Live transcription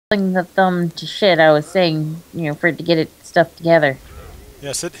the thumb to shit, I was saying, for it to get its stuff together.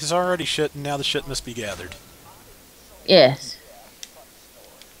 Yes, it has already shit, and now the shit must be gathered. Yes.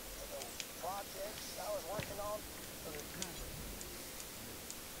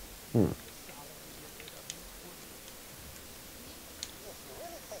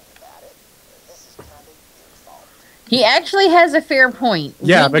 He actually has a fair point.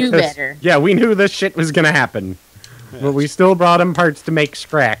 Yeah, we knew better. Yeah, we knew this shit was gonna happen. Yeah. But we still brought him parts to make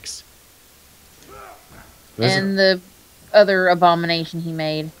Scrax. And the other abomination he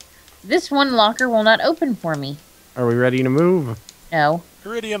made. This one locker will not open for me. Are we ready to move? No.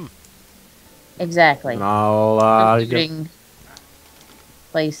 Iridium. Exactly. I'll, looting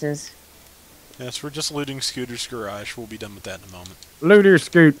places. Yes, we're just looting Scooter's garage. We'll be done with that in a moment. Looter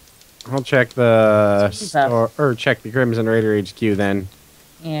Scoot. I'll check the store, or check the Crimson Raider HQ then.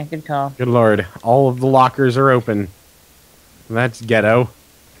 Yeah, good call. Good lord. All of the lockers are open. That's ghetto.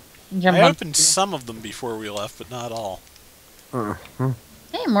 I opened some of them before we left, but not all.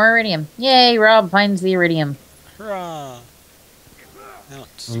 Hey, more iridium. Yay, Rob finds the iridium. Hurrah!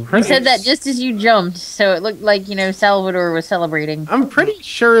 He said that just as you jumped, so it looked like, Salvador was celebrating. I'm pretty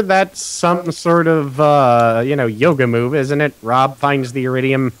sure that's some sort of, yoga move, isn't it? Rob finds the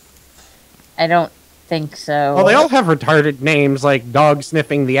iridium. I don't think so. Well, they all have retarded names like dog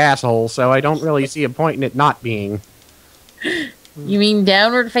sniffing the asshole, so I don't really see a point in it not being. You mean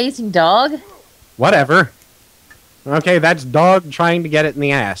downward facing dog? Whatever. Okay, that's dog trying to get it in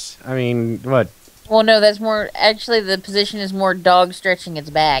the ass. I mean, what? Well, no, that's more... Actually, the position is more dog stretching its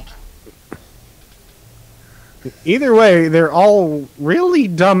back. Either way, they're all really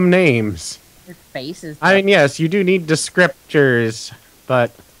dumb names. Your face is... I mean, yes, you do need descriptors,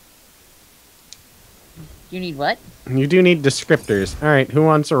 but... You need what? You do need descriptors. Alright, who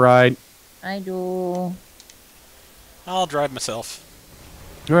wants a ride? I do... I'll drive myself.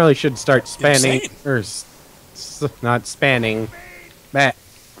 You really should start spanning... Or... not spanning. Back.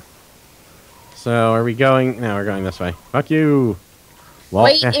 So, are we going... No, we're going this way. Fuck you! Well,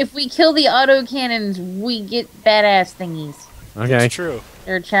 wait, if we kill the autocannons, we get badass thingies. Okay. That's true.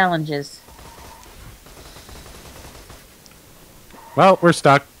 There are challenges. Well, we're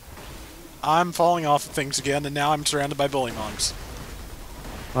stuck. I'm falling off of things again, and now I'm surrounded by bully monks.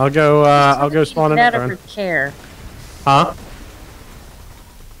 I'll go spawn another one. Get out of her chair. Huh?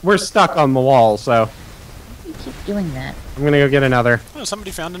 We're stuck on the wall, so... You keep doing that. I'm gonna go get another. Oh,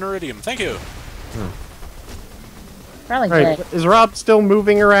 somebody found an iridium. Thank you. Probably right, dead. Is Rob still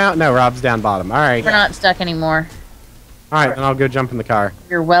moving around? No, Rob's down bottom. Alright. We're not stuck anymore. Alright, then I'll go jump in the car.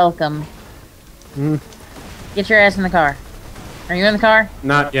 You're welcome. Get your ass in the car. Are you in the car?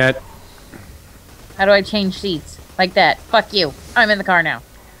 Not yet. How do I change seats? Like that. Fuck you. I'm in the car now.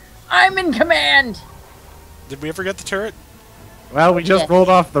 I'm in command! Did we ever get the turret? Well, we just rolled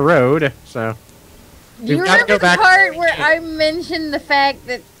off the road, so... Do you remember the part where I mentioned the fact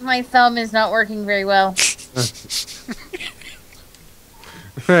that my thumb is not working very well?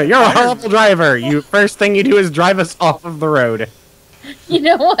 You're a horrible driver. First thing you do is drive us off of the road. You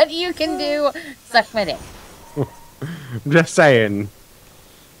know what you can do? Suck my dick. Just saying.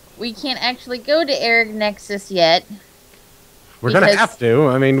 We can't actually go to Eric Nexus yet. We're gonna have to.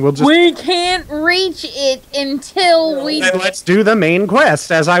 I mean, we'll just... We can't reach it until we... Then let's do the main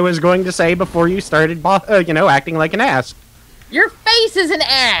quest, as I was going to say before you started, acting like an ass. Your face is an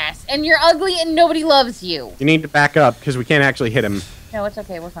ass, and you're ugly and nobody loves you. You need to back up, because we can't actually hit him. No, it's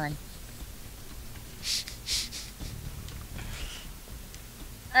okay. We're fine.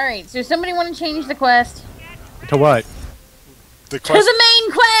 Alright, so somebody want to change the quest? To what? The quest? To the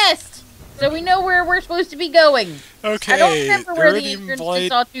main quest! So we know where we're supposed to be going. Okay. I don't remember where the entrance to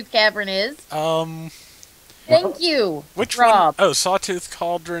Sawtooth Cavern is. Thank you, which Rob. one? Oh, Sawtooth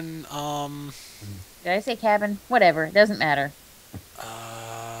Cauldron, Did I say cabin? Whatever. It doesn't matter.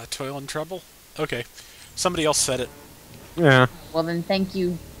 Toil and Trouble? Okay. Somebody else said it. Yeah. Well then, thank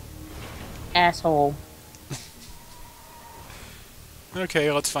you, asshole.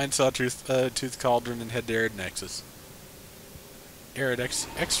 Okay, let's find Sawtooth Tooth Cauldron and head to Arid Nexus.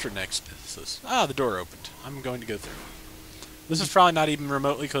 Extra Nexus. Ah, the door opened. I'm going to go through. This is probably not even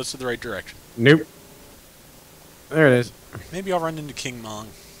remotely close to the right direction. Nope. There it is. Maybe I'll run into King Mong.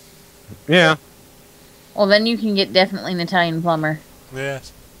 Yeah. Well, then you can get definitely an Italian plumber.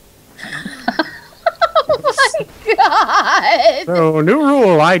 Yes. Oh my god! So, new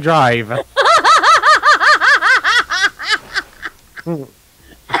rule, I drive.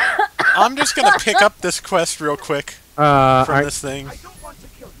 I'm just gonna pick up this quest real quick from this thing.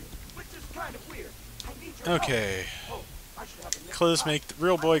 Okay. Clothes make the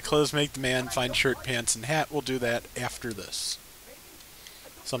real boy, clothes make the man, find shirt, pants, and hat. We'll do that after this.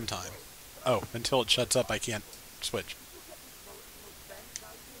 sometime. Oh, until it shuts up, I can't switch.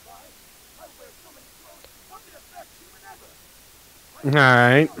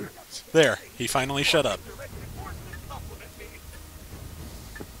 Alright. There, he finally shut up.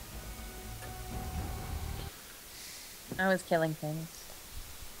 I was killing things.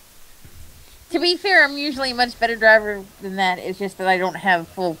 To be fair, I'm usually a much better driver than that. It's just that I don't have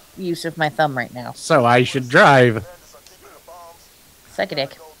full use of my thumb right now. So I should drive. Suck a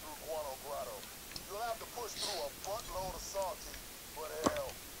dick.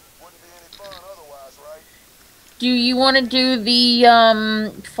 Do you want to do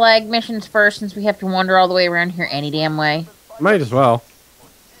the flag missions first, since we have to wander all the way around here any damn way? Might as well.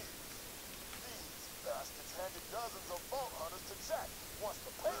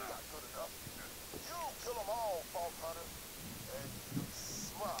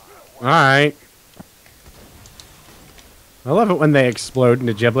 Alright. I love it when they explode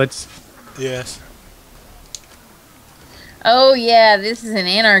into giblets. Yes. Oh yeah, this is an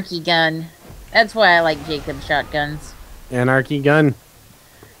anarchy gun. That's why I like Jacob's shotguns. Anarchy gun.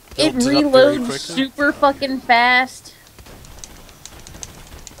 It Builds it up very reloads quickly. super fucking fast.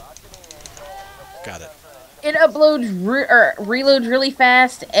 Got it. It uploads reloads really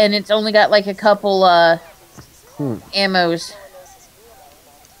fast, and it's only got like a couple ammos.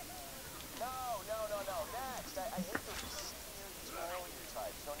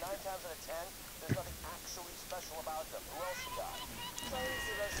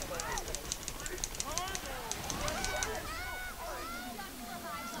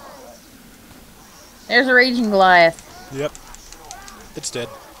 There's a raging Goliath. Yep. It's dead.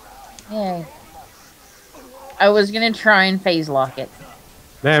 Yay. I was gonna try and phase lock it.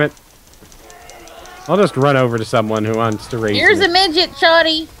 Damn it. I'll just run over to someone who wants to raise Here's me. a midget,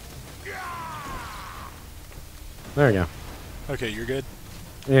 shoddy. There we go. Okay, you're good.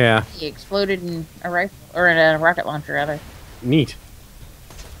 Yeah. He exploded in a rifle, or in a rocket launcher, rather. Neat.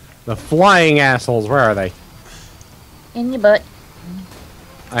 The flying assholes, where are they? In your butt.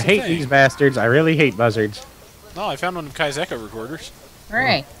 I hate thing. these bastards. I really hate buzzards. No, I found one of Kai's echo recorders.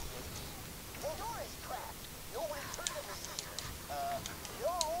 Alright.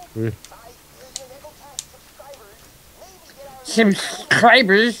 Mm.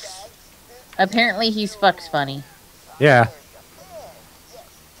 Subscribers. Apparently he's fucks funny. Yeah.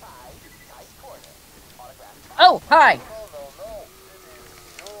 Oh, hi.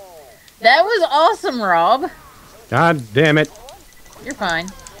 That was awesome, Rob. God damn it. You're fine.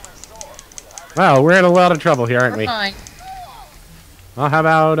 Well, we're in a lot of trouble here, aren't We're we? fine. Well, how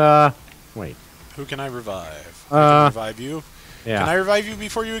about, wait. Who can I revive? I can revive you. Yeah. Can I revive you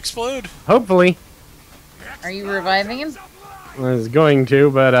before you explode? Hopefully. Are you reviving him? I was going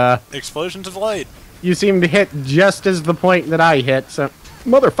to, but, Explosions of light. you seem to hit just as the point that I hit, so...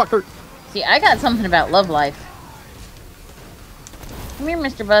 Motherfucker! See, I got something about love life. Come here,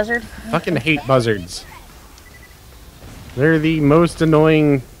 Mr. Buzzard. Fucking hate buzzards. They're the most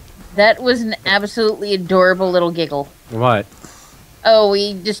annoying... That was an absolutely adorable little giggle. What? Oh,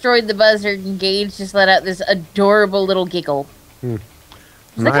 we destroyed the buzzard, and Gage just let out this adorable little giggle. Hmm.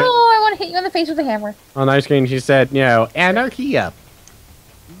 She's like, Right. oh, I want to hit you in the face with a hammer. On the ice cream, she said, you know, anarchy up.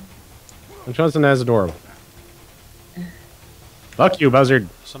 Which wasn't as adorable. Fuck you, buzzard.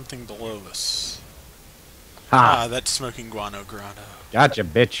 Something below us. Ha! Ah, that's smoking guano grano. Gotcha,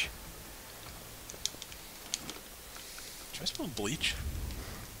 bitch. Should I smell bleach?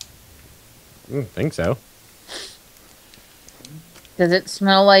 Think so. Does it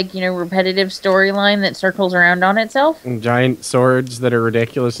smell like, repetitive storyline that circles around on itself? And giant swords that are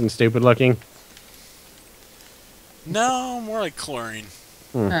ridiculous and stupid looking. No, more like chlorine.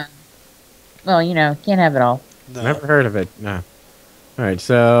 Huh. Well, can't have it all. No. Never heard of it. No. Alright,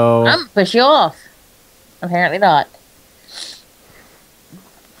 so... I'm push you off. Apparently not.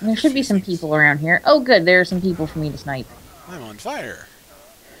 There should be some people around here. Oh, good. There are some people for me to snipe. I'm on fire.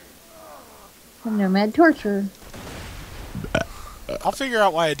 I'm nomad torture. I'll figure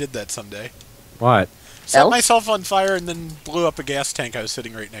out why I did that someday. What? Set Elf? myself on fire and then blew up a gas tank I was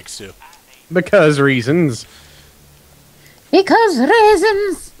sitting right next to. Because reasons. Because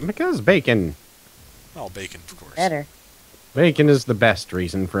reasons. Because bacon. Oh, bacon, of course. Better. Bacon is the best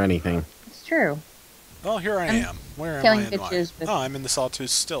reason for anything. It's true. Well, here I I'm am. Where am I killing and why? bitches with- Oh, I'm in the Sawtooth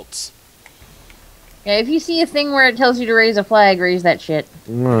Stilts. Yeah, if you see a thing where it tells you to raise a flag, raise that shit.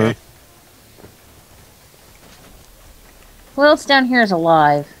 Okay. Who else down here is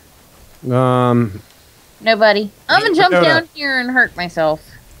alive? Nobody. I'm gonna jump Dakota. down here and hurt myself.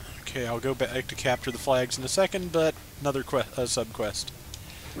 Okay, I'll go back to capture the flags in a second, but another sub-quest.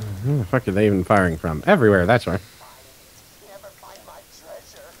 Who the fuck are they even firing from? Everywhere, that's right.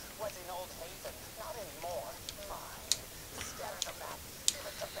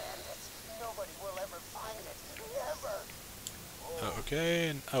 Okay,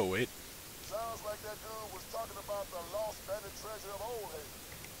 and oh wait. Sounds like that dude was talking about the lost bandit treasure of Old Haven.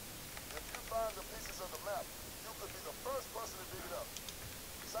 If you find the pieces of the map, you could be the first person to dig it up.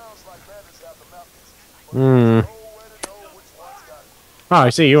 Sounds like bandits have the map pieces, but there's no way to know which one's got it. Oh, I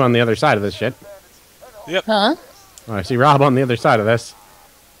see you on the other side of this shit. Yep. Huh? Oh, I see Rob on the other side of this.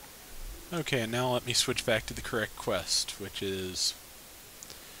 Okay, and now let me switch back to the correct quest, which is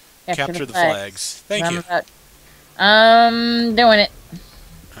Capture the flags. Thank you. Doing it.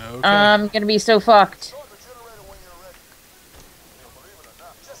 Okay. I'm gonna be so fucked. Start the generator when you're ready. Believe it or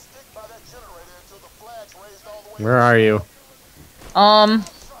not, just stick by that generator until the flag's raised all the way. Where are you?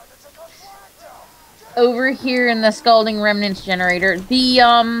 Over here in the Scalding Remnants generator. The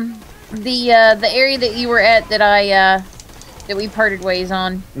area that you were at that we parted ways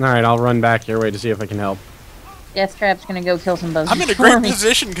on. Alright, I'll run back your way to see if I can help. Deathtrap's gonna go kill some buzzards. I'm in a for great me.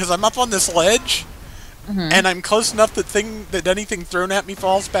 position because I'm up on this ledge, and I'm close enough that anything thrown at me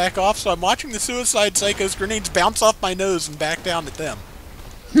falls back off. So I'm watching the Suicide Psycho's grenades bounce off my nose and back down at them.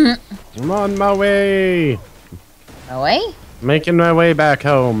 I'm on my way. Away? Making my way back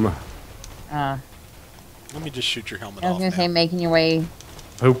home. Let me just shoot your helmet I was off gonna now. say making your way.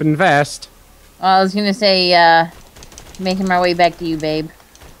 Pooping fast. I was gonna say making my way back to you, babe.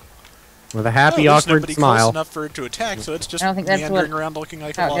 With a happy, there's awkward nobody smile. close enough for it to attack, so it's just I don't think that's meandering what- around looking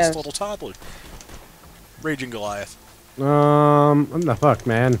like how a it lost goes. little toddler. Raging Goliath. What the fuck,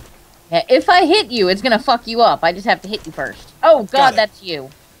 man? Yeah, if I hit you, it's gonna fuck you up. I just have to hit you first. Oh Got god, it. that's you.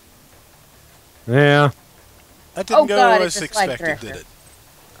 Yeah. That didn't go God, as it's a slide expected, thresher. did it?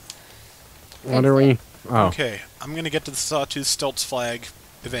 What are we? Oh. Okay, I'm gonna get to the Sawtooth Stilts flag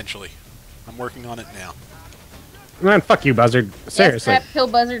eventually. I'm working on it now. Man, fuck you, buzzard. Seriously. Deathtrap kill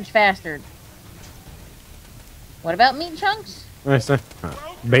buzzards faster. What about meat chunks? I say,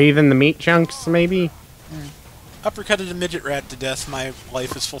 bathe in the meat chunks, maybe? Uppercutted a midget rat to death. My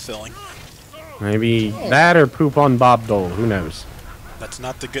life is fulfilling. Maybe that or poop on Bob Dole. Who knows? That's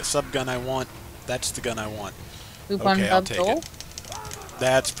not the sub gun I want. That's the gun I want. Poop Okay, on I'll Bub take Dole? it.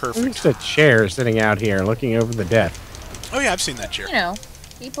 That's There's perfect. a chair sitting out here looking over the death. Oh yeah, I've seen that chair. You know,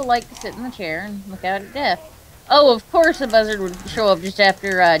 people like to sit in the chair and look out at death. Oh, of course a buzzard would show up just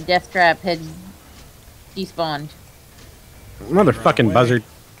after Deathtrap had despawned. Motherfucking away. buzzard.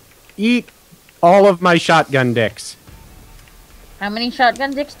 Eat all of my shotgun dicks. How many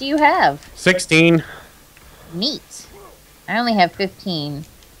shotgun dicks do you have? 16. Neat. I only have 15.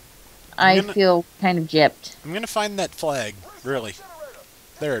 I I'm gonna- feel kind of gypped. I'm gonna find that flag. Really.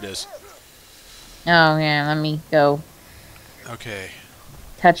 There it is. Oh, yeah, let me go Okay.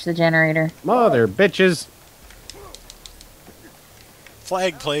 touch the generator. Mother bitches.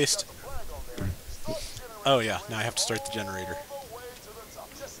 Flag placed. Oh yeah, now I have to start the generator.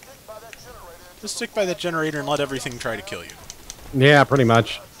 Just stick by that generator and let everything try to kill you. Yeah, pretty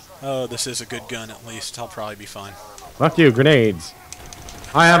much. Oh, this is a good gun at least. I'll probably be fine. Fuck you, grenades.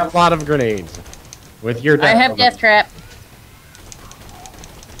 I have a lot of grenades. With your I have on them. Deathtrap.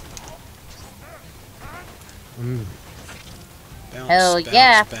 Bounce, Hell bounce,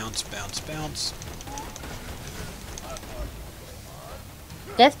 yeah. bounce, bounce, bounce.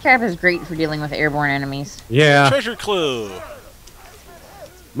 Deathtrap is great for dealing with airborne enemies. Yeah. Treasure clue.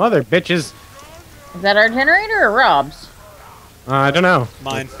 Mother bitches. Is that our generator or Rob's? I don't know.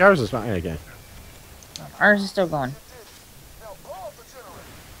 Mine. Ours is fine. Okay. Ours is still going.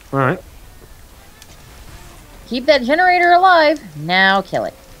 Alright. Keep that generator alive. Now kill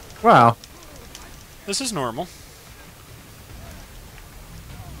it. Well, This is normal.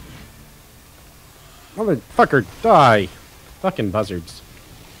 motherfucker, die. Fucking buzzards.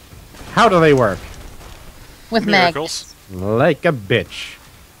 How do they work? With Miracles. Like a bitch.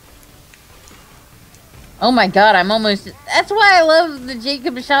 Oh my god, I'm almost... That's why I love the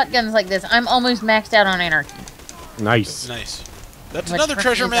Jacob shotguns like this. I'm almost maxed out on Anarchy. Nice. Nice. That's which another for me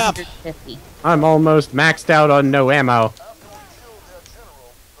treasure is map. 150. I'm almost maxed out on no ammo.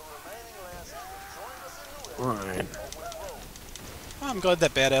 Alright. I'm glad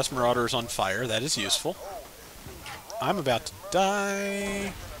that badass marauder is on fire. That is useful. I'm about to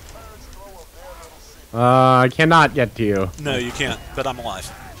die. I cannot get to you. No, you can't, but I'm alive.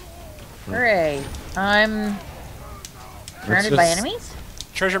 Hooray. I'm... surrounded by enemies?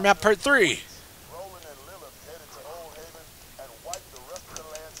 Treasure map part 3. Roland and Lilith headed to Old Haven and wiped the rest of the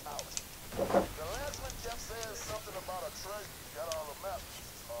lands out. The landsman kept saying something about a treasure. Got all the map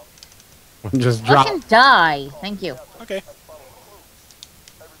pieces, huh? Just drop. Fucking die. Thank you. Okay.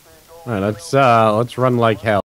 Alright, let's run like hell.